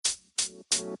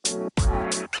Hey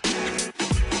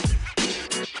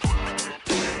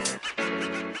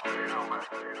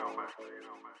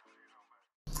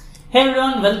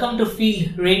everyone, welcome to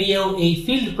Field Radio, a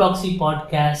Fieldproxy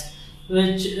podcast,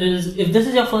 which is, if this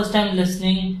is your first time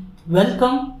listening,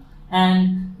 welcome.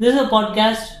 And this is a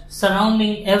podcast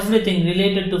surrounding everything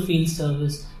related to field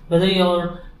service. Whether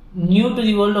you're new to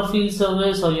the world of field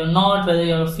service or you're not, whether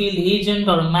you're a field agent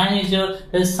or a manager,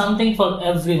 there's something for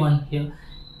everyone here.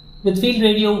 With Field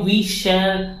Radio, we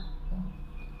share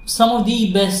some of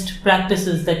the best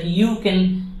practices that you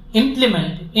can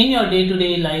implement in your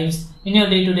day-to-day lives, in your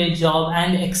day-to-day job,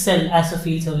 and excel as a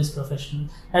field service professional.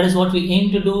 That is what we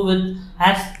aim to do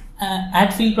at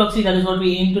Fieldproxy. That is what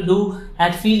we aim to do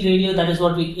at Field Radio. That is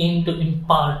what we aim to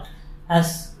impart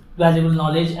as valuable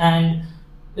knowledge. And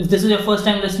if this is your first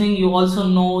time listening, you also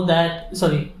know that,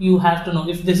 you have to know.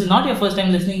 If this is not your first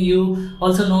time listening, you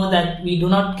also know that we do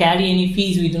not carry any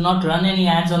fees. We do not run any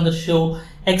ads on the show.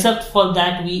 Except for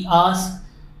that, we ask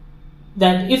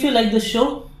that if you like the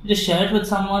show, just share it with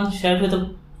someone, share it with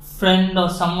a friend or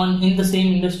someone in the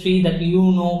same industry that you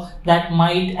know that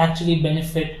might actually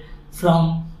benefit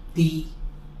from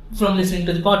listening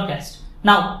to the podcast.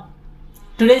 Now,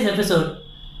 today's episode,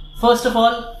 first of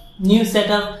all, new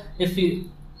setup.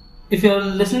 If you're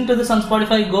listening to this on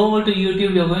Spotify, go over to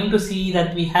YouTube. You're going to see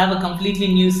that we have a completely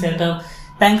new setup.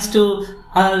 Thanks to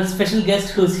our special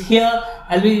guest who's here.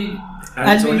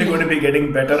 It's only going to be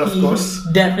getting better, of course.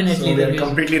 Definitely. So we're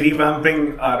completely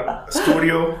revamping our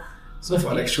studio. So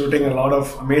for shooting a lot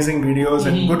of amazing videos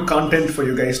and good content for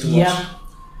you guys to watch. Yeah.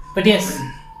 But yes,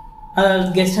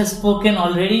 our guest has spoken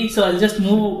already, so I'll just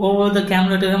move over the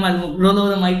camera to him. I'll roll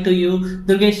over the mic to you.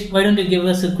 Durges, why don't you give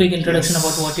us a quick introduction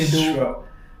about what you do? Sure.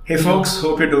 Hey folks,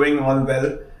 hope you're doing all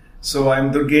well. So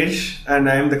I'm Durges and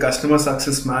I am the Customer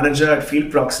Success Manager at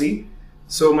Fieldproxy.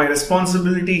 So my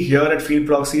responsibility here at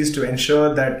Fieldproxy is to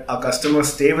ensure that our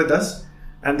customers stay with us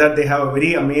and that they have a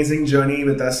very amazing journey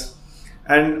with us.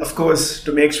 And of course,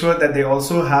 to make sure that they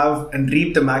also have and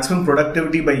reap the maximum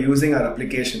productivity by using our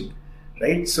application,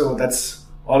 right? So that's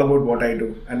all about what I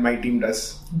do and my team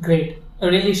does. Great. A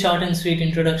really short and sweet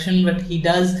introduction, but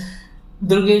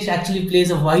Durges actually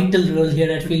plays a vital role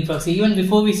here at Fieldproxy. Even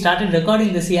before we started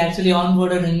recording this, he actually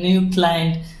onboarded a new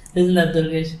client. Isn't that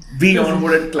Durges? We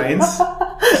onboarded clients.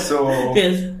 So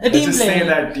yes, let's just say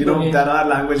that, there are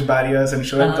language barriers and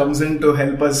Shoaib comes in to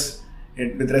help us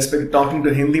with respect to talking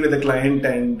to Hindi with the client,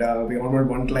 and we onboarded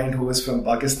one client who was from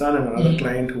Pakistan and another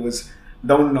client who was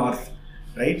down north,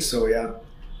 right? So yeah.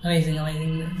 Amazing.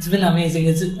 It's been amazing.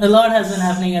 A lot has been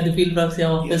happening at the Fieldproxy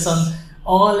office on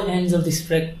all ends of the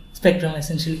spectrum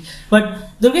essentially. But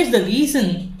Durges, the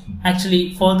reason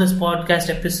actually for this podcast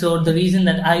episode, the reason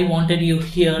that I wanted you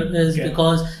here is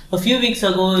because a few weeks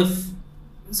ago, if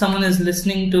someone is not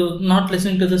listening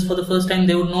to this for the first time,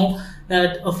 they would know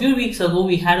that a few weeks ago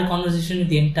we had a conversation with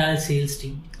the entire sales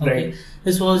team. Okay, right.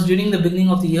 This was during the beginning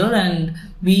of the year, and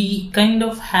we kind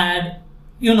of had,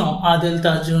 Adil,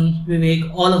 Tarjun,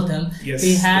 Vivek, all of them. Yes,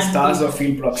 we had the stars of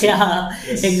Fieldproxy. Yeah,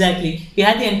 yes. Exactly. We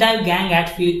had the entire gang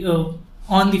at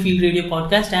on the Field Radio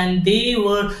podcast, and they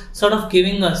were sort of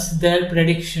giving us their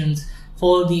predictions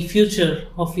for the future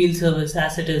of field service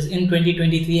as it is in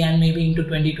 2023 and maybe into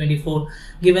 2024,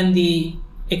 given the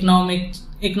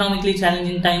economically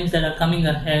challenging times that are coming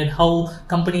ahead, how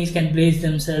companies can brace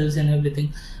themselves and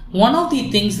everything. One of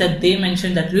the things that they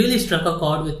mentioned that really struck a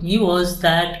chord with me was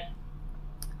that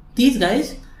these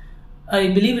guys, I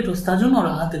believe it was Tajun or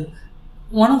Adil,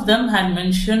 one of them had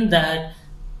mentioned that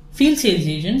field sales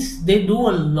agents, they do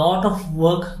a lot of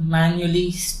work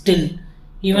manually still.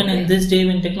 Even in this day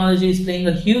when technology is playing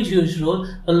a huge role,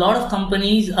 a lot of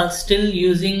companies are still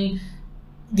using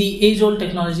the age-old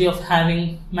technology of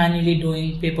having manually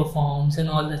doing paper forms and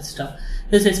all that stuff.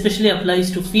 This especially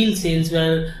applies to field sales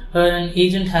where an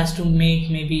agent has to make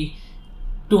maybe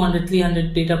 200,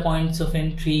 300 data points of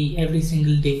entry every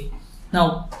single day.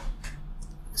 Now,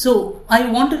 so I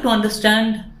wanted to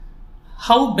understand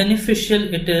how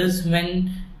beneficial it is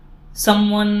when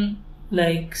someone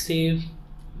like, say,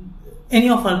 any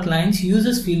of our clients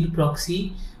uses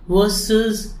Fieldproxy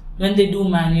versus when they do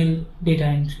manual data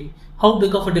entry. How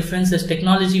big of a difference does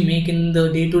technology make in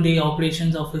the day-to-day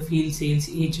operations of a field sales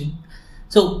agent?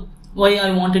 So why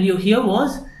I wanted you here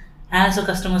was, as a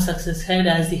customer success head,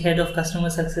 as the head of customer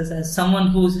success, as someone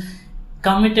who's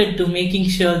committed to making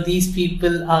sure these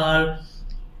people are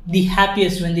the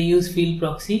happiest when they use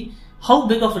Fieldproxy, how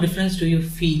big of a difference do you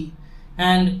feel?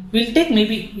 And we'll take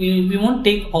we won't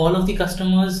take all of the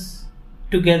customers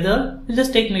together. We'll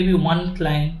just take maybe one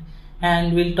client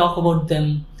and we'll talk about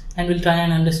them and we'll try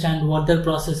and understand what their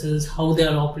process is, how they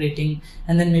are operating,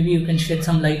 and then maybe you can shed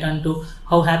some light onto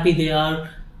how happy they are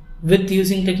with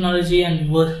using technology and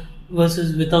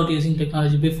versus without using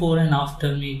technology, before and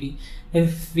after. Maybe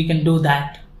if we can do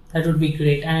that, that would be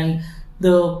great. And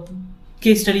the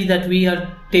case study that we are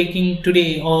taking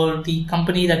today, or the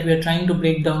company that we are trying to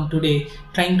break down today,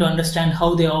 trying to understand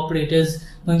how they operate, is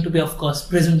going to be, of course,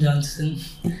 Prism Johnson.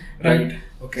 Right.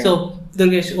 Okay. So,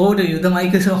 Durges, over to you. The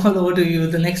mic is all over to you.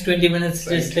 The next 20 minutes,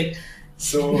 right. Just like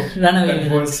so run away.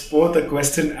 That was both a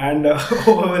question and an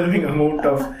overwhelming amount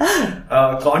of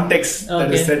context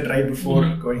that is said right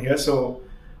before going here. So,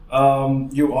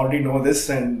 you already know this,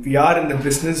 and we are in the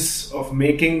business of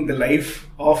making the life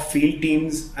of field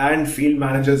teams and field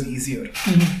managers easier.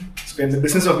 So we're in the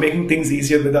business of making things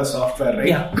easier with our software, right?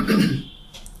 Yeah.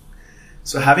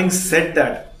 So having said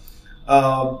that,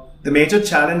 the major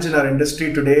challenge in our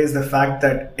industry today is the fact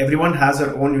that everyone has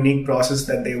their own unique process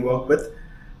that they work with,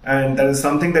 and that is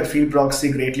something that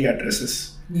Fieldproxy greatly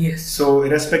addresses. Yes. So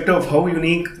irrespective of how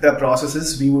unique their process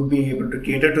is, we would be able to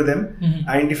cater to them,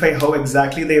 identify how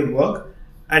exactly they work,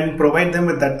 and provide them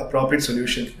with that appropriate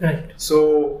solution. Right.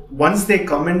 So once they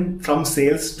come in from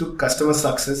sales to customer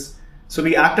success, so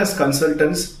we act as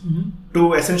consultants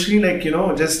to essentially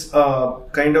just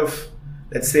kind of,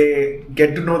 let's say,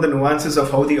 get to know the nuances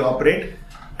of how they operate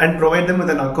and provide them with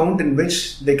an account in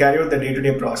which they carry out the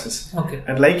day-to-day process. Okay.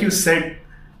 And like you said,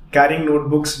 carrying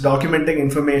notebooks, documenting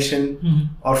information,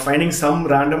 or finding some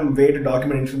random way to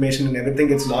document information and everything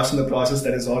gets lost in the process,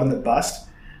 that is all in the past.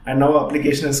 And now our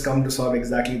application has come to solve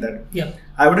exactly that. Yeah.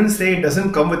 I wouldn't say it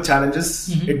doesn't come with challenges.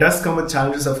 It does come with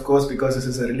challenges, of course, because this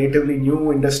is a relatively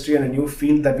new industry and a new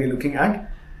field that we're looking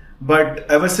at. But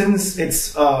ever since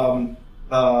its rollout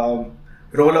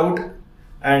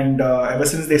and ever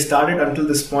since they started until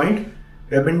this point,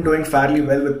 we have been doing fairly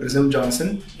well with Prism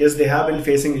Johnson. Yes, they have been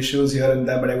facing issues here and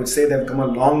there, but I would say they've come a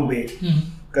long way,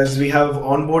 because we have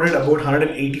onboarded about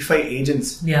 185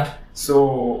 agents. Yeah.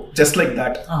 So just like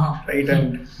that, right?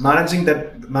 And managing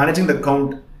the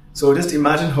count. So just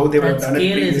imagine how they would have done it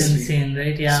previously. That scale is insane,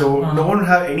 right? Yeah. So no one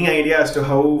have any idea as to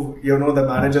how the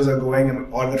managers are going,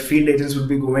 or the field agents would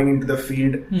be going into the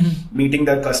field, meeting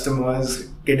their customers,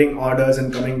 getting orders,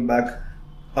 and coming back.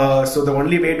 So the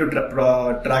only way to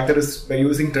track that is by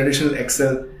using traditional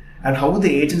Excel. And how would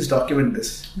the agents document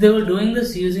this? They were doing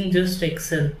this using just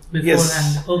Excel beforehand.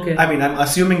 Yes. Okay. I mean, I'm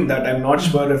assuming that. I'm not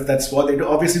sure if that's what they do.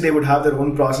 Obviously, they would have their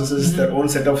own processes, their own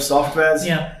set of softwares,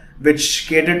 which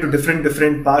cater to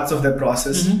different parts of their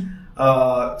process.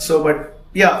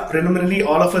 Preliminarily,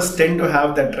 all of us tend to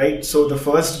have that, right? So the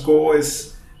first go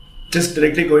is just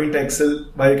directly going to Excel,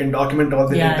 where you can document all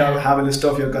the data, have a list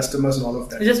of your customers and all of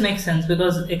that. It just makes sense,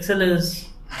 because Excel is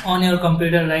on your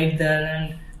computer right there,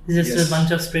 and it's just a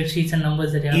bunch of spreadsheets and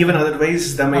numbers that you have. Even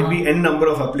otherwise, there might be n number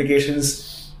of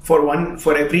applications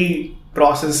for every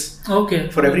process,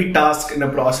 for every task in a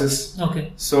process.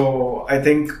 Okay. So I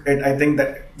think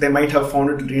that they might have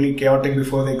found it really chaotic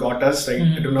before they got us. Right?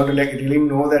 I do not really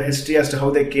know their history as to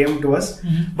how they came to us.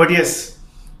 But yes,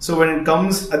 so when it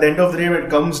comes at the end of the day, when it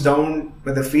comes down,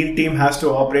 when the field team has to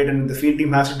operate and the field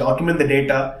team has to document the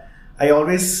data, I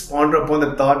always ponder upon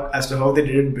the thought as to how they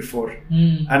did it before.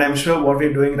 And I'm sure what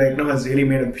we're doing right now has really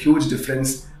made a huge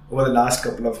difference over the last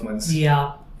couple of months.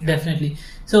 Yeah, definitely.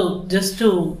 So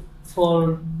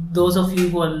for those of you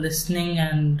who are listening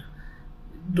and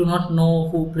do not know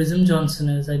who Prism Johnson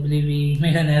is, I believe we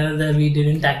made an error there. We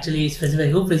didn't actually specify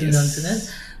who Prism Johnson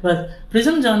is. But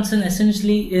Prism Johnson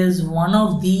essentially is one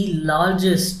of the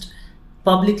largest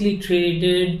publicly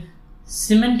traded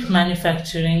cement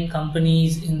manufacturing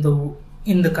companies in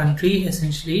the country,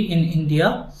 essentially in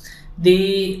India.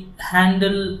 They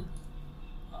handle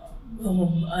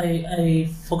I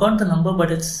forgot the number,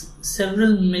 but it's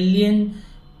several million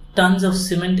tons of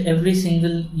cement every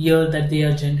single year that they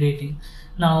are generating.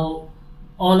 Now,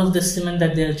 all of the cement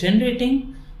that they are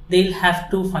generating, they'll have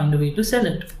to find a way to sell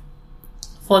it.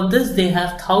 For this, they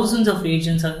have thousands of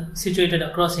agents situated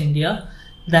across India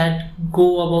that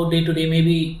go about day to day.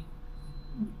 Maybe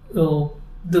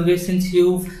the way, since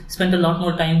you've spent a lot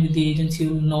more time with the agents, you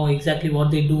know exactly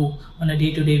what they do on a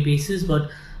day to day basis. But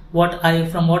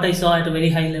from what I saw at a very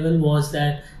high level was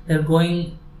that they're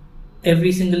going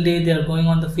every single day, they're going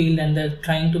on the field and they're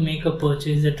trying to make a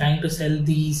purchase. They're trying to sell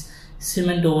these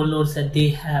cement overloads that they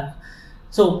have.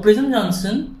 So Prism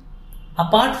Johnson,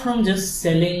 apart from just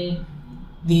selling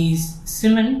these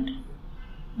cement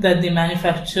that they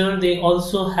manufacture, they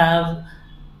also have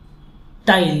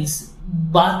tiles,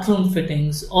 bathroom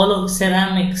fittings, all of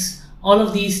ceramics, all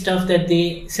of these stuff that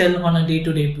they sell on a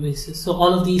day-to-day basis. So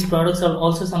all of these products are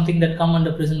also something that come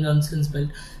under Prism Johnson's belt.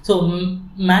 So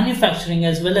manufacturing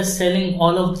as well as selling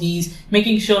all of these,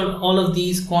 making sure all of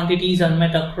these quantities are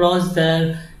met across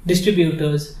their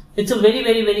distributors. It's a very,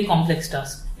 very, very complex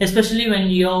task, especially when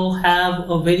you have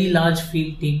a very large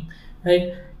field team,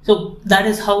 right? So that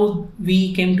is how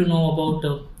we came to know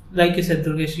about, like you said,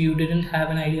 Durgesh, you didn't have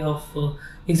an idea of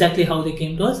exactly how they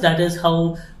came to us. That is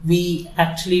how we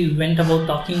actually went about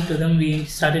talking to them. We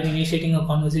started initiating a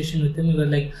conversation with them. We were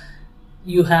like,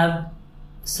 you have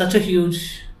such a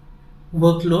huge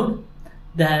workload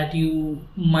that you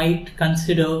might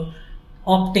consider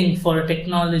opting for a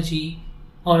technology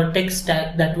or a tech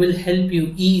stack that will help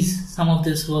you ease some of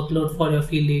this workload for your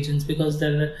field agents, because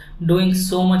they're doing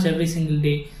so much every single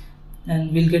day.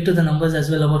 And we'll get to the numbers as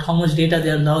well about how much data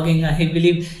they are logging. I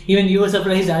believe even you were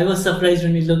surprised. I was surprised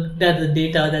when we looked at the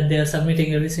data that they are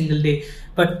submitting every single day.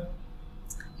 But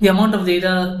the amount of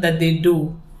data that they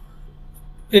do,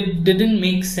 it didn't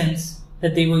make sense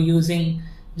that they were using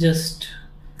just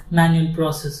manual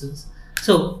processes.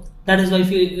 So that is why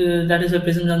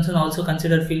Prism Johnson also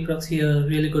considered Fieldproxy a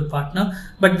really good partner.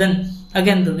 But then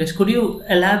again, Durgesh, could you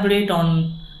elaborate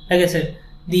on, like I said,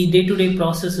 the day-to-day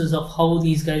processes of how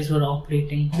these guys were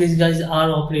operating? These guys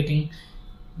are operating,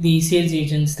 the sales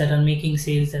agents that are making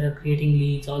sales, that are creating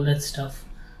leads, all that stuff,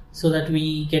 so that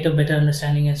we get a better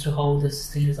understanding as to how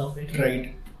this thing is operating.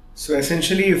 Right. So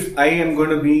essentially, if I am going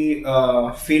to be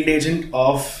a field agent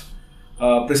of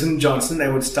Prism Johnson, I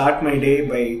would start my day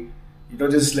by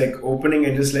just like opening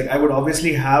and just like, I would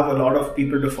obviously have a lot of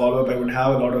people to follow up. I would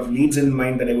have a lot of leads in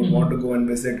mind that I would want to go and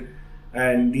visit.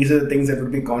 And these are the things that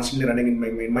would be constantly running in my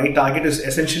mind. My target is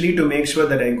essentially to make sure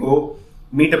that I go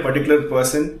meet a particular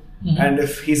person. And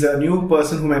if he's a new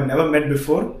person whom I've never met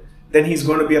before, then he's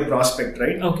going to be a prospect,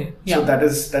 right? Okay. Yeah.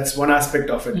 So that's one aspect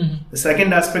of it. The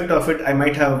second aspect of it, I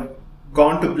might have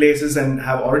gone to places and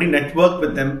have already networked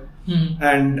with them.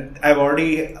 And I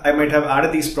might have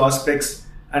added these prospects,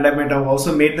 and I might have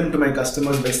also made them to my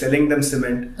customers by selling them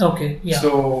cement. Okay, yeah.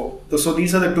 So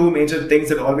these are the two major things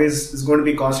that always is going to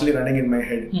be constantly running in my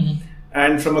head.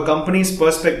 And from a company's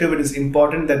perspective, it is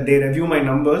important that they review my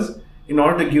numbers in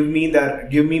order to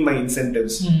give me my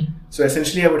incentives. So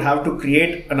essentially, I would have to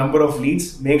create a number of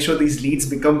leads, make sure these leads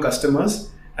become customers,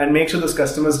 and make sure those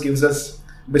customers gives us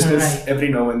business every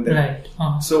now and then.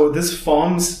 Right. So this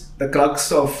forms the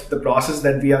crux of the process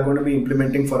that we are going to be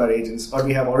implementing for our agents, or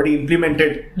we have already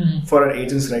implemented for our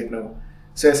agents right now.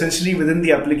 So essentially, within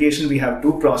the application, we have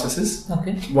two processes.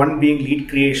 Okay. One being lead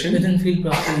creation. Within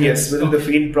Fieldproxy. Yes, within the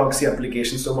Fieldproxy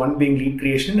application. So one being lead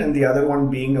creation, and the other one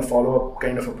being a follow-up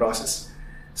kind of a process.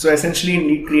 So essentially, in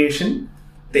lead creation,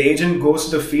 the agent goes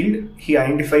to the field, he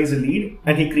identifies a lead,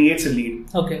 and he creates a lead.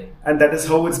 Okay. And that is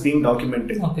how it's being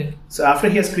documented. Okay. So after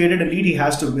he has created a lead, he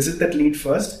has to visit that lead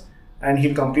first, and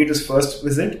he'll complete his first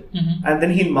visit, and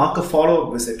then he'll mark a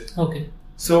follow-up visit. Okay.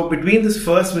 So between this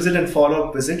first visit and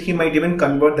follow-up visit, he might even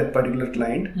convert that particular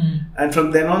client, and from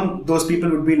then on, those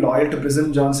people would be loyal to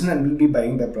Prism Johnson and will be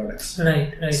buying their products.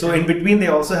 Right. So in between, they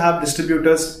also have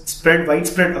distributors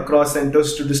widespread across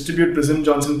centers to distribute Prism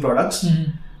Johnson products,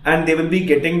 and they will be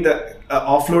getting the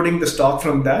offloading the stock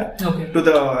from that to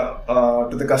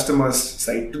the customer's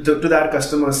site, to their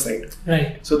customer's site.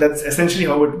 Right. So that's essentially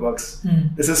how it works.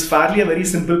 This is fairly a very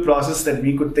simple process that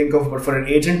we could think of, but for an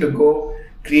agent to go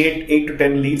create 8 to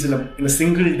 10 leads in a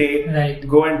single day,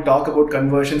 go and talk about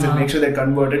conversions and make sure they're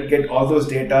converted, get all those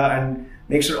data, and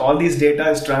make sure all these data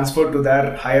is transferred to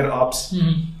their higher ops,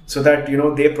 so that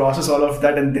they process all of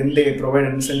that and then they provide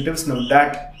incentives. Now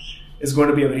that is going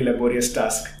to be a very laborious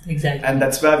task. Exactly. And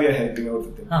that's where we are helping out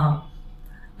with them.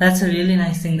 That's a really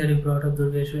nice thing that you brought up,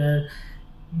 Durgesh, where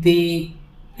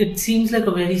it seems like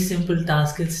a very simple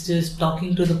task. It's just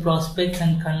talking to the prospects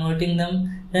and converting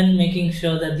them, then making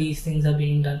sure that these things are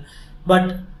being done.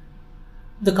 But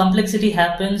the complexity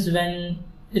happens when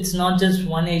it's not just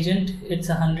one agent, it's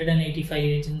 185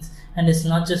 agents. And it's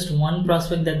not just one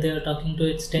prospect that they are talking to,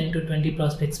 it's 10 to 20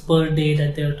 prospects per day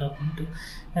that they are talking to.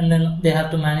 And then they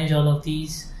have to manage all of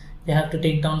these. They have to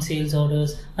take down sales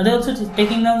orders. Are they also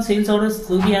taking down sales orders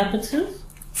through the app itself?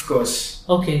 Of course.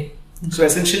 Okay. So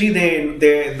essentially,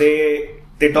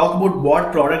 they talk about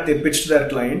what product they pitch to their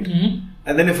client,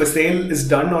 and then if a sale is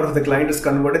done or if the client is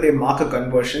converted, they mark a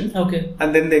conversion. Okay.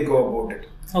 And then they go about it.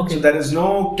 Okay. So there is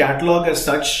no catalog as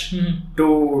such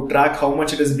to track how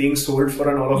much it is being sold for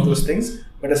and all of those things.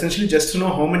 But essentially just to know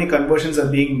how many conversions are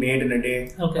being made in a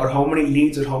day, or how many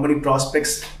leads or how many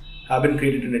prospects have been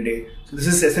created in a day. So this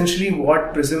is essentially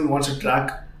what Prism wants to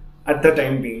track at the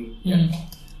time being.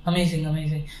 Amazing,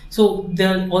 amazing. So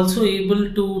they're also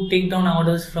able to take down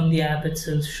orders from the app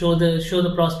itself, show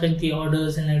the prospect the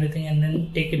orders and everything, and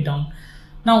then take it down.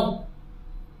 Now,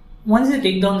 once they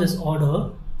take down this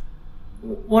order,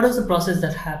 what is the process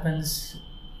that happens?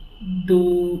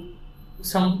 Does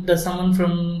someone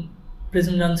from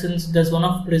does one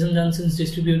of Prism Johnson's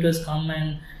distributors come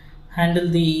and handle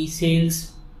the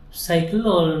sales cycle,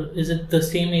 or is it the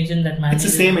same agent that manages?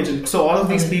 It's the same agent. So all of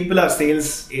these people are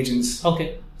sales agents.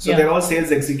 Okay. So they're all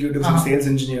sales executives and sales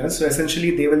engineers. So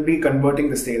essentially they will be converting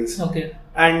the sales. Okay.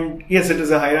 And yes, it is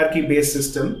a hierarchy-based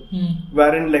system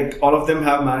wherein like all of them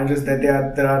have managers. That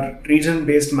there are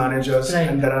region-based managers, right,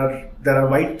 and there are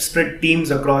widespread teams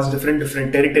across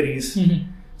different territories.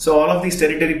 So all of these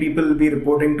territory people will be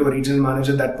reporting to a regional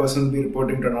manager. That person will be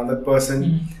reporting to another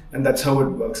person, and that's how it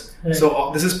works. Right.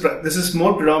 So this is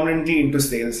more predominantly into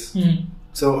sales.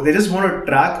 So they just want to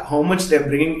track how much they're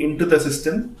bringing into the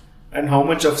system, and how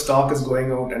much of stock is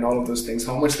going out, and all of those things.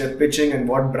 How much they're pitching and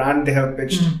what brand they have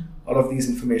pitched. All of these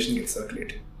information gets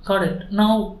circulated. Got it.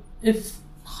 Now,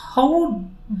 how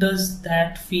does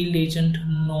that field agent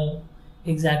know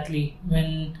exactly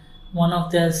when one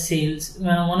of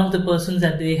the persons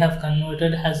that they have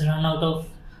converted has run out of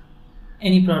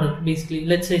any product? Basically,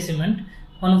 let's say cement.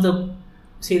 One of the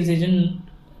sales agent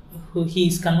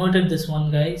he's converted this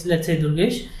one guy. Let's say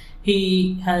Durges.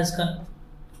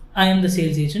 I am the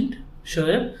sales agent,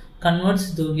 Shoaib,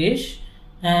 converts Durges,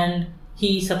 and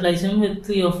he supplies him with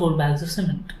 3 or 4 bags of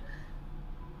cement.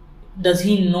 Does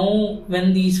he know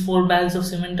when these 4 bags of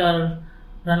cement are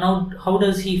run out? How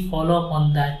does he follow up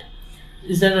on that?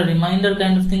 Is there a reminder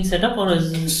kind of thing set up, or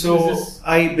is this...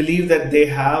 I believe that they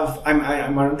have.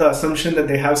 I'm under the assumption that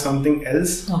they have something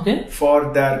else. Okay.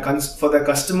 For their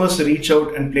customers to reach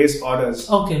out and place orders.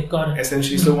 Okay, got it.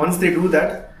 Essentially, so once they do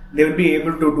that, they will be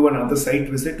able to do another site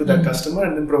visit to that customer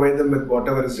and then provide them with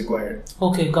whatever is required.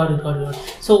 Okay, got it.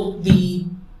 So the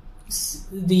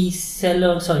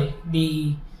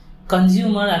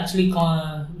consumer actually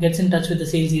gets in touch with the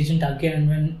sales agent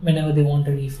again whenever they want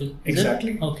a refill.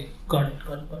 Exactly. Okay, got it.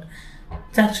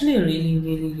 It's actually a really,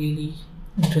 really, really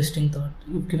interesting thought.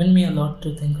 You've given me a lot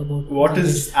to think about. What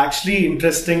is actually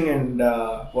interesting and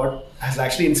what has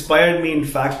actually inspired me, in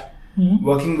fact,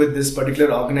 working with this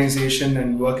particular organization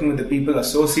and working with the people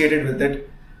associated with it,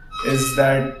 is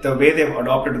that the way they've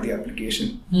adopted the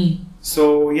application.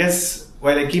 So yes,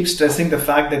 while I keep stressing the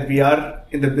fact that we are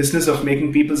in the business of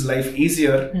making people's life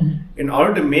easier, in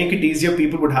order to make it easier,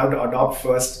 people would have to adopt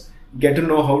first, get to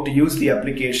know how to use the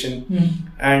application,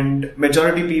 and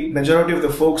majority of the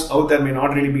folks out there may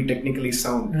not really be technically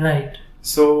sound. Right.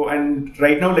 So, and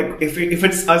right now, like if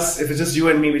it's just you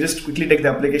and me, we just quickly take the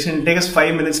application. It takes us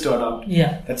 5 minutes to adopt.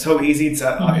 Yeah. That's how easy is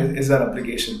our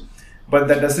application. But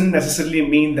that doesn't necessarily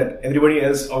mean that everybody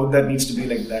else out there needs to be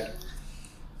like that.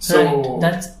 So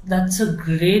that's a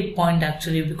great point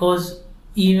actually, because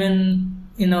even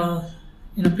in a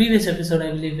previous episode,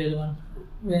 I believe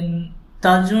when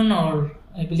Tarjun or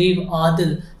I believe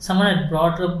Adil, someone had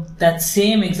brought up that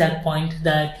same exact point,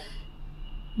 that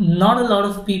not a lot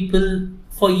of people,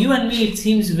 for you and me, it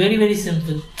seems very, very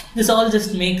simple. This all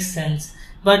just makes sense.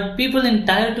 But people in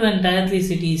tier 2 and tier 3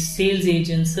 cities, sales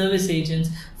agents, service agents,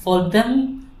 for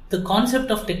them, the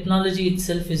concept of technology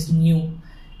itself is new.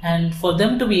 And for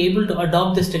them to be able to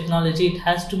adopt this technology, it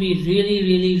has to be really,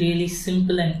 really, really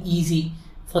simple and easy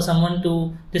for someone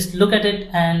to just look at it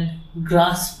and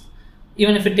grasp.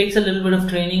 Even if it takes a little bit of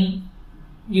training,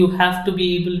 you have to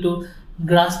be able to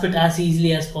grasp it as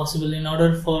easily as possible in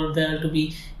order for there to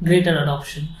be greater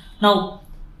adoption. Now,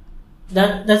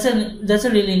 that's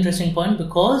a really interesting point,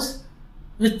 because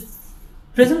with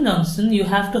Prism Johnson, you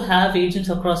have to have agents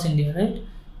across India, right?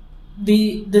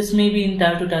 This may be in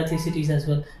tier 2, tier 3 cities as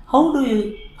well. How do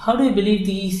you believe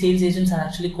the sales agents are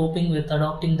actually coping with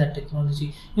adopting that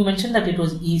technology? You mentioned that it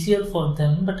was easier for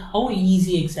them, but how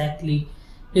easy exactly?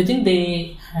 Do you think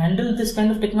they handled this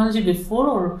kind of technology before,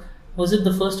 or was it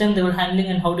the first time they were handling,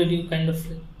 and how did you kind of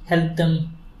help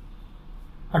them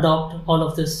adopt all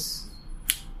of this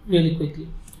really quickly?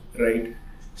 Right.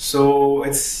 So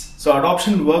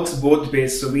adoption works both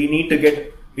ways. So we need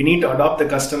to adopt the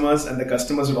customers, and the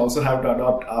customers will also have to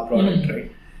adopt our product,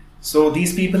 right? So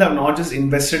these people have not just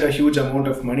invested a huge amount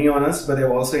of money on us, but they've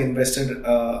also invested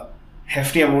a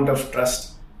hefty amount of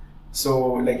trust.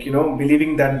 So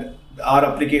believing that our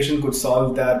application could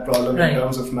solve their problem in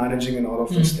terms of managing and all of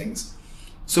those things.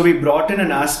 So we brought in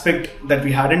an aspect that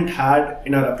we hadn't had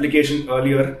in our application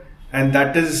earlier, and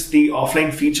that is the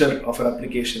offline feature of our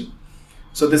application.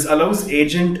 So this allows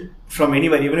agent from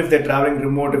anywhere, even if they're traveling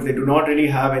remote, if they do not really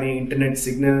have any internet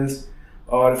signals,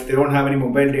 or if they don't have any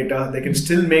mobile data, they can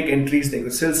still make entries, they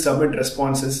can still submit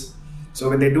responses. So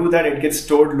when they do that, it gets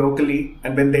stored locally,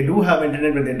 and when they do have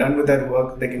internet, when they're done with their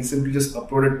work, they can simply just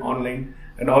upload it online,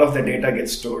 and all of the data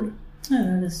gets stored.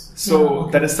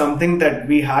 That is something that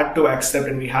we had to accept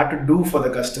and we had to do for the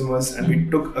customers, and we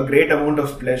took a great amount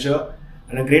of pleasure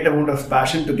and a great amount of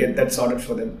passion to get that sorted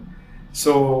for them.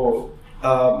 So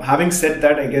having said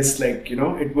that, I guess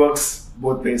it works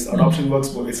both ways. Adoption works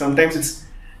both ways. Sometimes it's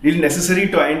really necessary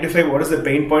to identify what is the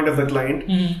pain point of the client,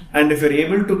 and if you're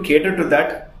able to cater to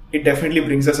that, it definitely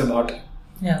brings us a lot.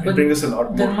 Yeah, it brings us a lot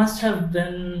more. There must have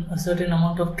been a certain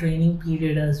amount of training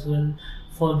period as well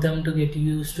for them to get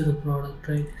used to the product,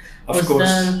 right? Of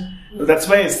course. That's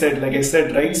why I said,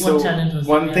 right? So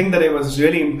one thing that I was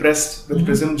really impressed with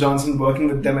Prism Johnson, working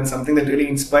with them, and something that really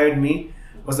inspired me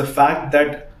was the fact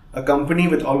that a company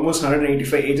with almost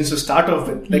 185 agents to start off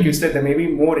with, like you said, there may be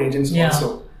more agents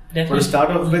also. Definitely. But to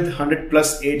start off with 100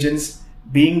 plus agents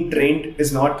being trained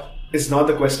is not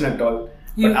the question at all.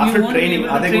 But after training,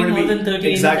 are they going to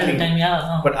be exactly?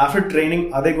 But after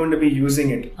training, are they going to be using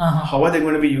it? How are they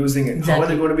going to be using it? Exactly. How are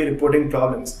they going to be reporting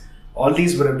problems? All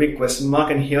these were a big question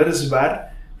mark, and here is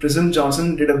where Prism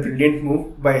Johnson did a brilliant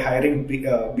move by hiring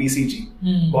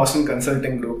BCG, Boston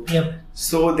Consulting Group. Yep.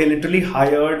 So they literally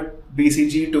hired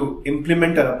BCG to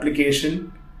implement an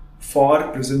application for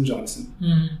Prism Johnson,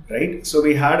 right? So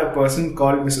we had a person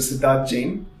called Mr. Siddharth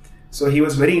Jain. So he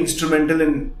was very instrumental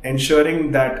in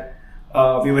ensuring that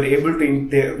we were able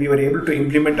to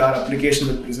implement our application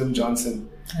with Prism Johnson.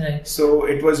 Right. So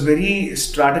it was very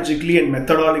strategically and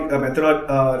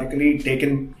methodically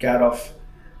taken care of,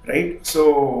 right?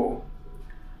 So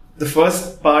the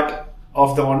first part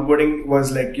of the onboarding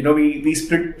was we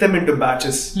split them into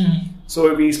batches.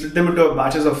 So we split them into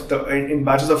batches of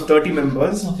 30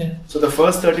 members. Okay. So the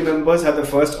first 30 members had the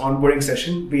first onboarding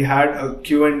session. We had a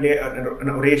Q&A, an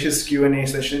audacious Q&A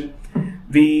session.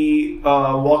 We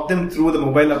walked them through the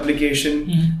mobile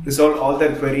application, resolved all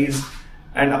their queries,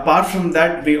 and apart from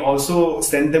that, we also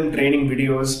sent them training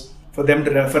videos for them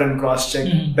to refer and cross-check.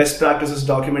 Best practices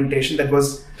documentation that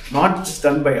was not just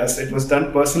done by us; it was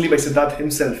done personally by Siddharth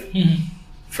himself.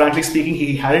 Frankly speaking,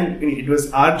 it was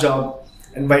our job.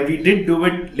 And while we did do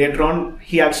it later on,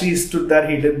 he actually stood there,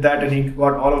 he did that, and he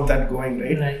got all of that going,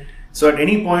 right? So at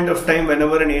any point of time,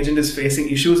 whenever an agent is facing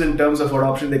issues in terms of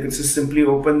adoption, they could just simply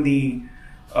open the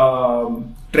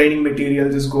training material,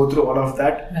 just go through all of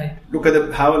that, have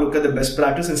a look at the best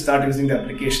practice, and start using the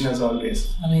application as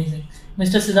always. Amazing.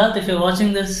 Mr. Siddharth, if you're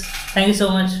watching this, thank you so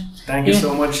much. Thank you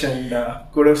so much, and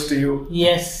kudos to you.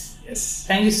 Yes.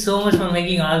 Thank you so much for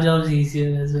making our jobs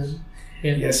easier as well.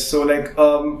 Yeah. Yes, so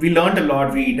we learned a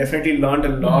lot. We definitely learned a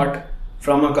lot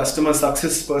from a customer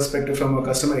success perspective, from a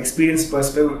customer experience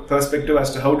perspective as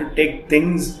to how to take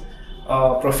things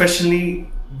professionally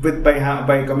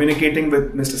by communicating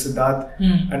with Mr. Siddharth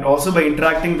and also by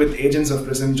interacting with agents of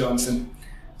Prism Johnson.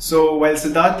 So while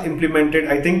Siddharth implemented,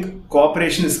 I think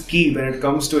cooperation is key when it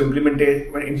comes to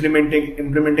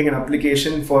implementing an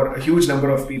application for a huge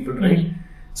number of people, right?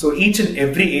 So each and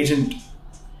every agent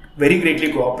very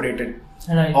greatly cooperated.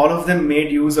 Right. All of them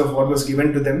made use of what was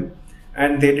given to them,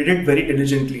 and they did it very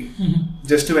diligently,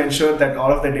 just to ensure that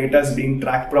all of the data is being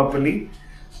tracked properly.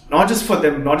 Not just for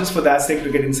them, not just for that sake to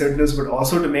get incentives, but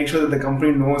also to make sure that the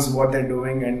company knows what they're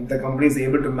doing and the company is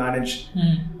able to manage.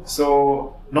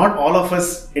 So not all of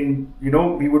us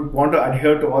we would want to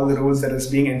adhere to all the rules that is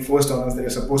being enforced on us, that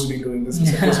you're supposed to be doing this, you're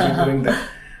supposed to be doing that.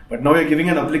 But now you're giving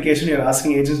an application, you're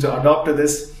asking agents to adopt to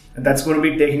this, and that's going to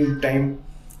be taking time.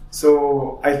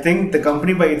 So I think the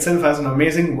company by itself has an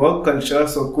amazing work culture.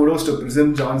 So kudos to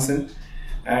Prism Johnson,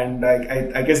 and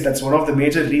I guess that's one of the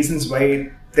major reasons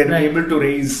why they're able to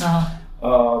raise. They're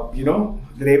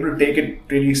able to take it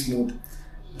really smooth.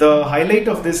 The highlight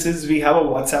of this is we have a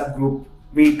WhatsApp group.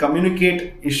 We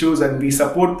communicate issues and we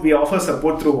offer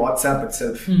support through WhatsApp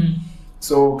itself.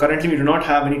 So currently we do not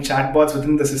have any chatbots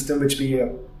within the system, which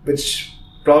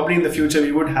probably in the future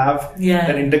we would have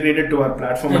that integrated to our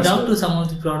platform. I talked to some of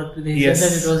the product. They said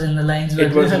that it was in the lines.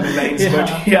 It was in the lines, but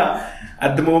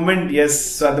at the moment, yes.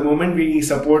 So at the moment we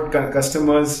support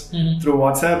customers through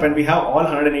WhatsApp, and we have all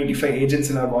 185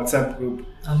 agents in our WhatsApp group.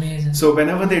 Amazing. So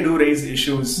whenever they do raise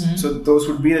issues, so those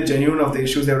would be the genuine of the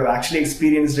issues. They would have actually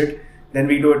experienced it. Then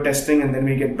we do a testing, and then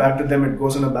we get back to them. It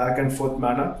goes in a back and forth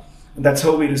manner. And that's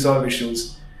how we resolve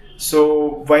issues.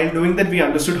 So while doing that, we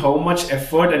understood how much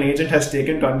effort an agent has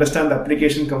taken to understand the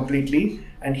application completely,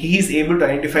 and he is able to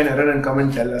identify an error and come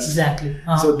and tell us. Exactly.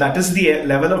 So that is the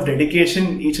level of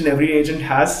dedication each and every agent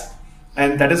has,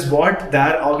 and that is what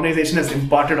their organization has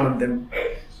imparted on them.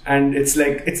 And it's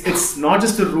like it's not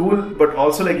just a rule, but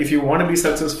also like if you want to be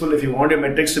successful, if you want your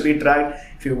metrics to be tracked,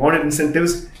 if you want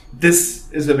incentives,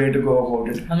 this is the way to go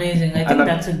about it. Amazing. I think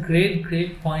that's a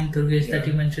great point, Durges, that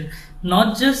you mentioned.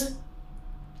 Not just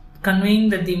conveying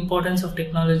that the importance of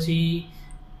technology,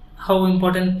 how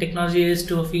important technology is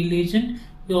to a field agent,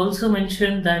 you also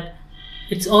mentioned that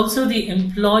it's also the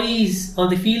employees or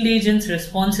the field agent's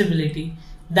responsibility.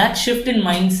 That shift in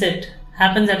mindset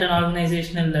happens at an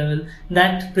organizational level.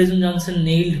 That Prism Johnson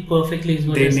nailed perfectly is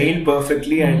what they nailed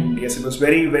perfectly. And yes, it was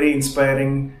very, very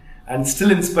inspiring and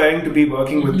still inspiring to be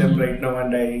working with them right now.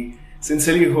 And I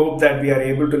sincerely hope that we are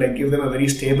able to like give them a very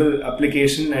stable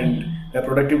application and their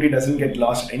productivity doesn't get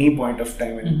lost at any point of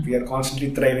time, and we are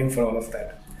constantly thriving for all of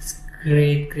that.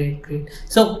 Great.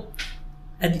 So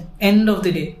at the end of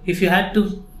the day, if you had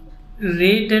to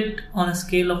rate it on a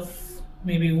scale of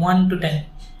maybe 1 to 10,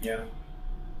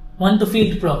 1 to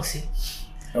Fieldproxy,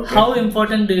 how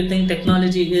important do you think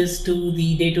technology is to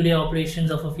the day-to-day operations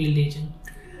of a field agent?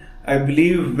 I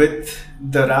believe with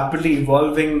the rapidly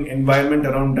evolving environment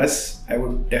around us, I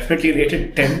would definitely rate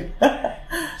it 10.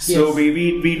 So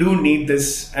we do need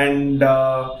this, and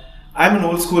I'm an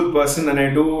old school person and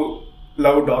I do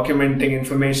love documenting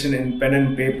information in pen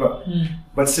and paper.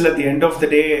 But still at the end of the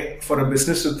day, for a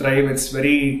business to thrive, it's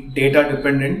very data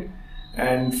dependent.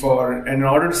 And in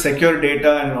order to secure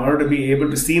data and in order to be able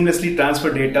to seamlessly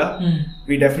transfer data,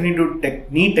 we definitely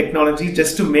need technology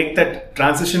just to make that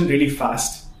transition really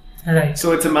fast. Right.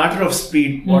 So it's a matter of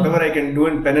speed. Whatever I can do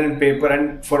in pen and paper,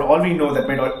 and for all we know,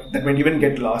 that might even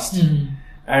get lost.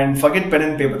 And forget pen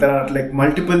and paper. There are like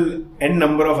multiple n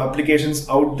number of applications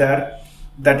out there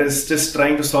that is just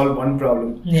trying to solve one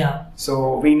problem. Yeah.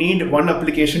 So we need one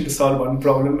application to solve one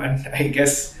problem, and I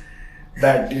guess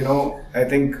that I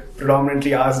think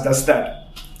predominantly ours does that.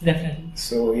 Definitely.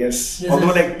 So yes, although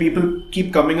like people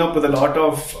keep coming up with a lot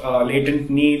of latent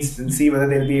needs and see whether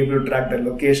they'll be able to track their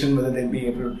location, whether they'll be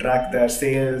able to track their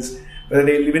sales, whether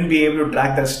they'll even be able to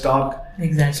track their stock.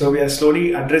 Exactly. So we are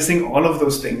slowly addressing all of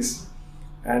those things,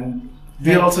 and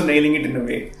we are also nailing it in a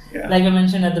way. Yeah. Like I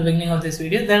mentioned at the beginning of this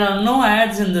video, there are no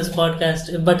ads in this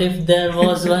podcast, but if there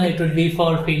was one, it would be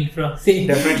for Fieldproxy.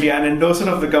 Definitely, an endorser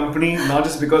of the company, not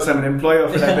just because I'm an employee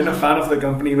of it. I've been a fan of the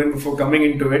company even before coming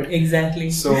into it. Exactly.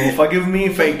 So forgive me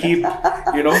if I keep,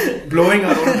 blowing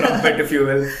our own trumpet, if you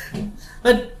will.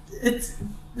 But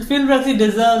Fieldproxy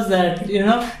deserves that,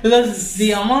 because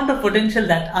the amount of potential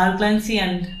that our clients see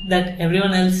and that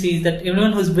everyone else sees, that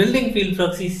everyone who's building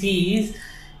Fieldproxy sees,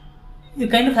 you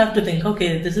kind of have to think,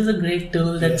 okay, this is a great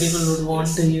tool that people would want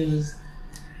to use.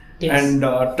 Yes. And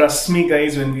trust me,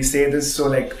 guys, when we say this, so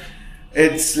like,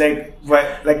 it's like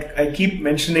I keep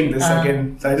mentioning this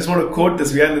again. So I just want to quote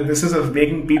this: we are in the business of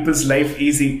making people's life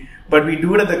easy, but we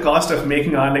do it at the cost of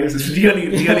making our lives really,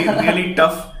 really, really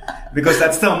tough. Because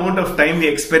that's the amount of time we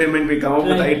experiment, we come up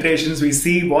with iterations, we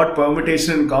see what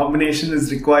permutation and combination is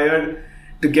required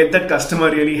to get that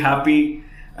customer really happy.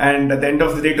 And at the end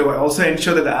of the day, to also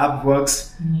ensure that the app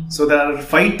works. So there are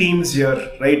 5 teams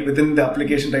here, right, within the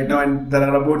application right now, and there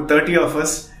are about 30 of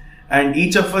us. And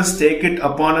each of us take it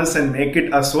upon us and make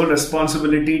it our sole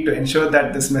responsibility to ensure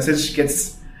that this message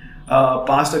gets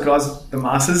passed across the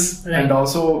masses. Right. And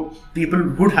also people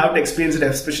would have to experience it,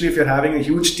 especially if you're having a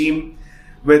huge team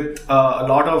with a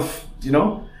lot of,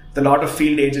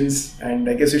 field agents, and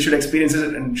I guess you should experience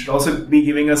it and should also be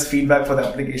giving us feedback for the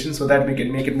application so that we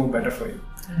can make it more better for you.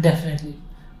 Definitely.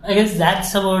 I guess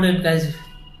that's about it, guys.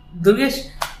 Durges,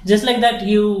 just like that,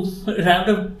 you wrapped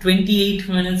up 28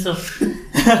 minutes of of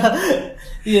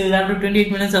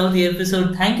the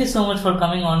episode. Thank you so much for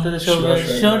coming on to the show. We're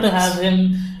sure to have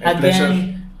him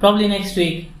again, probably next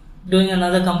week, doing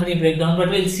another company breakdown, but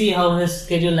we'll see how his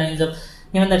schedule lines up,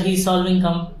 given that he's solving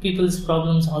people's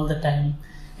problems all the time.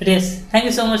 But yes, thank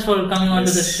you so much for coming on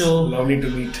to the show. Lovely to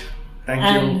meet. Thank you.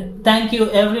 And thank you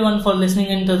everyone for listening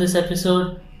into this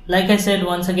episode. Like I said,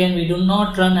 once again, we do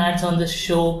not run ads on this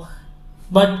show,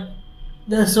 but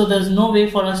so there's no way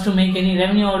for us to make any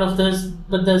revenue out of this,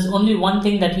 but there's only one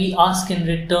thing that we ask in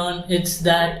return. It's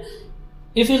that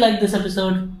if you like this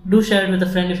episode, do share it with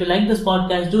a friend. If you like this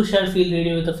podcast, do share Field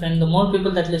Radio with a friend. The more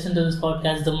people that listen to this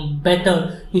podcast, the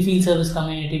better the field service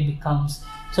community becomes.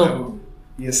 So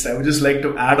yes, I would just like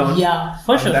to add on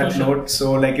that note.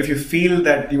 So like if you feel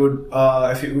that you would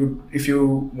if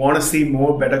you want to see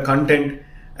more better content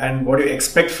and what you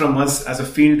expect from us as a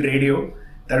field radio,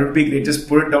 that would be great. Just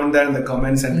put it down there in the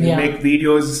comments and we'll make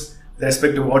videos with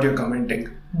respect to what you're commenting.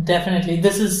 Definitely.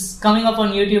 This is coming up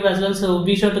on YouTube as well, so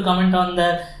be sure to comment on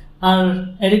that. Our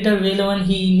editor Velovan,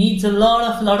 he needs a lot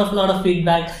of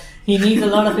feedback. He needs a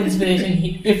lot of inspiration.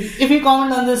 If you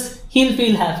comment on this, he'll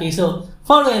feel happy. So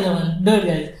Follow everyone. Do it,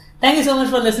 guys. Thank you so much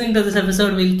for listening to this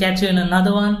episode. We'll catch you in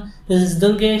another one. This is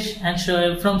Durges and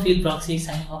Shoaib from Fieldproxy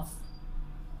signing off.